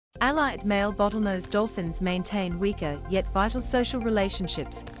Allied male bottlenose dolphins maintain weaker yet vital social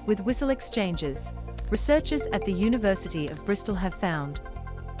relationships with whistle exchanges, researchers at the University of Bristol have found.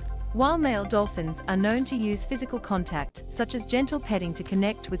 While male dolphins are known to use physical contact, such as gentle petting, to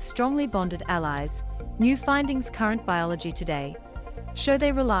connect with strongly bonded allies, new findings current biology today show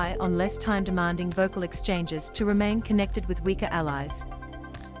they rely on less time-demanding vocal exchanges to remain connected with weaker allies.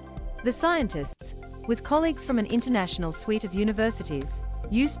 The scientists, with colleagues from an international suite of universities,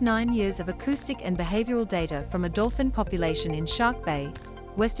 used 9 years of acoustic and behavioural data from a dolphin population in Shark Bay,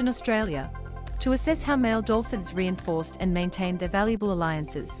 Western Australia, to assess how male dolphins reinforced and maintained their valuable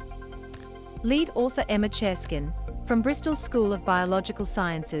alliances. Lead author Emma Chereskin, from Bristol School of Biological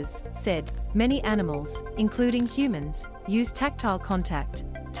Sciences, said, "Many animals, including humans, use tactile contact,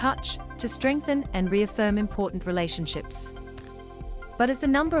 touch, to strengthen and reaffirm important relationships. But as the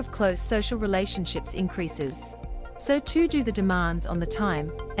number of close social relationships increases, so too do the demands on the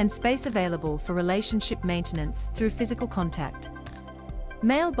time and space available for relationship maintenance through physical contact."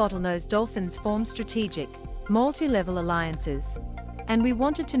 Male bottlenose dolphins form strategic, multi-level alliances, and we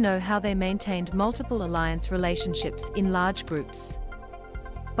wanted to know how they maintained multiple alliance relationships in large groups.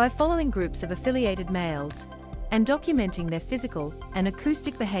 By following groups of affiliated males and documenting their physical and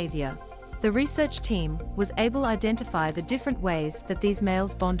acoustic behavior, the research team was able to identify the different ways that these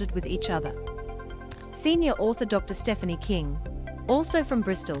males bonded with each other. Senior author Dr. Stephanie King, also from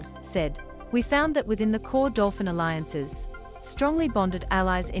Bristol, said, "We found that within the core dolphin alliances, strongly bonded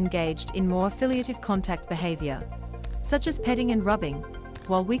allies engaged in more affiliative contact behavior, such as petting and rubbing,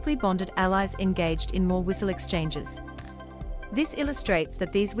 while weakly bonded allies engaged in more whistle exchanges. This illustrates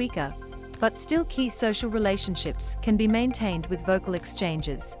that these weaker, but still key social relationships can be maintained with vocal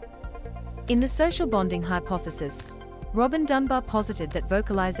exchanges." In the social bonding hypothesis, Robin Dunbar posited that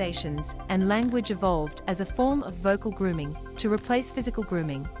vocalizations and language evolved as a form of vocal grooming to replace physical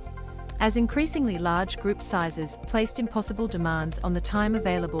grooming, as increasingly large group sizes placed impossible demands on the time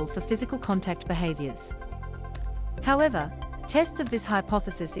available for physical contact behaviors. However, tests of this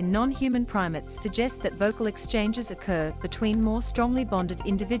hypothesis in non-human primates suggest that vocal exchanges occur between more strongly bonded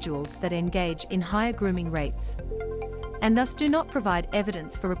individuals that engage in higher grooming rates, and thus do not provide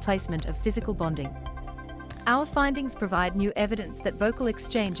evidence for replacement of physical bonding. "Our findings provide new evidence that vocal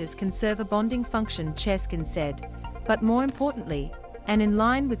exchanges can serve a bonding function," Chereskin said, "but more importantly, and in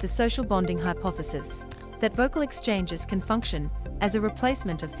line with the social bonding hypothesis, that vocal exchanges can function as a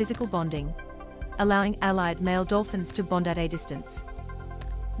replacement of physical bonding, allowing allied male dolphins to bond at a distance."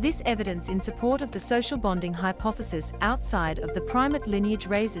 This evidence in support of the social bonding hypothesis outside of the primate lineage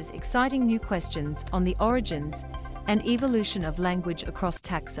raises exciting new questions on the origins and evolution of language across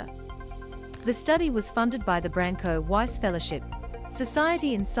taxa. The study was funded by the Branko Weiss Fellowship,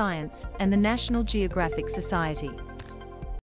 Society in Science, and the National Geographic Society.